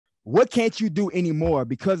what can't you do anymore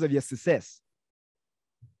because of your success?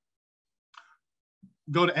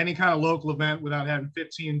 Go to any kind of local event without having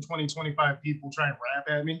 15, 20, 25 people try and rap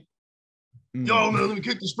at me. Yo, man, let me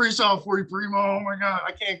kick this freestyle for you, Primo. Oh my God,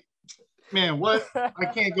 I can't, man, what? I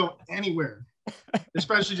can't go anywhere.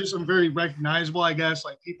 Especially just I'm very recognizable, I guess.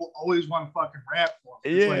 Like people always want to fucking rap for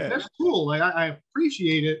me. It's like, that's cool. Like I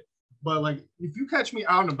appreciate it. But like if you catch me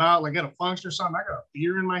out and about, like at a function or something, I got a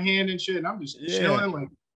beer in my hand and shit, and I'm just chilling, like,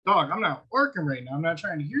 dog, I'm not working right now. I'm not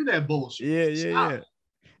trying to hear that bullshit. Yeah.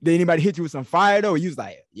 Did anybody hit you with some fire though? You was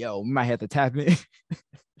like, yo, we might have to tap in.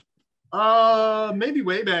 Maybe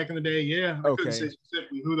way back in the day, yeah. I couldn't say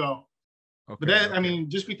specifically who though. But that, I mean,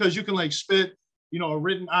 just because you can like spit, you know, a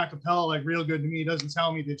written acapella like real good to me doesn't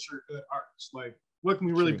tell me that you're a good artist. Like, what can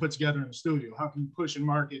we really put together in the studio? How can you push and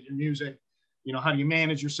market your music? You know, how do you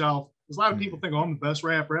manage yourself? Because a lot of people think, oh, I'm the best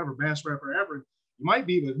rapper ever, best rapper ever. You might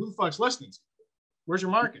be, but who the fuck's listening to you? Where's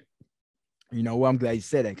your market? You know, well, I'm glad you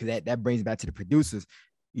said that, because that brings back to the producers.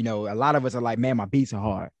 You know, a lot of us are like, man, my beats are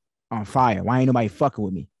hard, on fire. Why ain't nobody fucking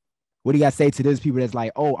with me? What do you got to say to those people that's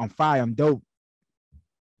like, oh, I'm fire, I'm dope?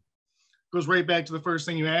 Goes right back to the first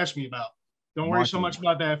thing you asked me about. Don't worry so much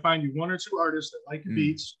about that. Find you one or two artists that like your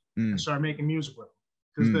beats and start making music with them.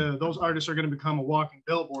 Because those artists are going to become a walking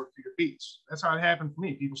billboard for your beats. That's how it happened for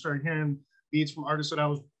me. People started hearing beats from artists that I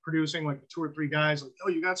was producing, like 2 or 3 guys, like, oh,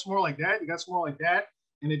 you got some more like that? You got some more like that?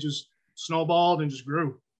 And it just snowballed and just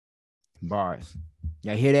grew. Bars.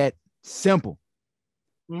 Y'all hear that? Simple.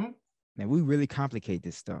 Mm-hmm. Man, we really complicate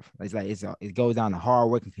this stuff. It's like it goes down to hard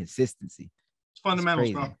work and consistency. It's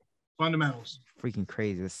fundamentals, bro. Fundamentals. Freaking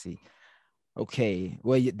crazy. Let's see. Okay.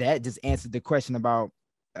 Well, that just answered the question about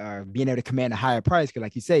being able to command a higher price. Because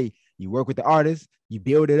like you say, you work with the artist, you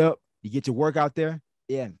build it up, you get your work out there.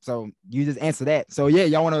 Yeah. So you just answer that. So yeah,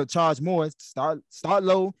 y'all want to charge more, start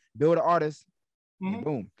low, build an artist, and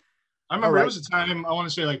boom. I remember it was a time, I want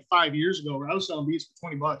to say like 5 years ago, where I was selling beats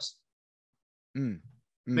for $20.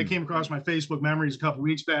 They came across my Facebook memories a couple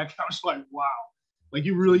weeks back. I was like, wow. Like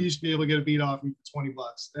you really used to be able to get a beat off me for $20.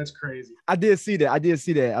 That's crazy. I did see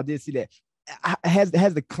that. Has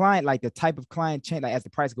the client, like the type of client change? Like as the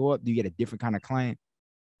price go up, do you get a different kind of client?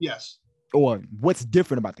 Yes. Or what's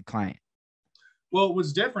different about the client? Well,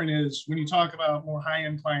 what's different is when you talk about more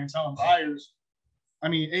high-end clientele and buyers, I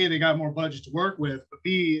mean, A, they got more budget to work with, but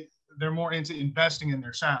B, they're more into investing in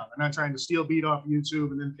their sound. They're not trying to steal beat off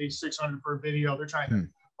YouTube and then pay $600 per video. They're trying to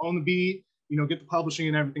own the beat, you know, get the publishing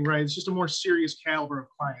and everything right. It's just a more serious caliber of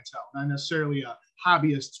clientele, not necessarily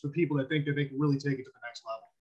hobbyists, but people that think that they can really take it to the next level.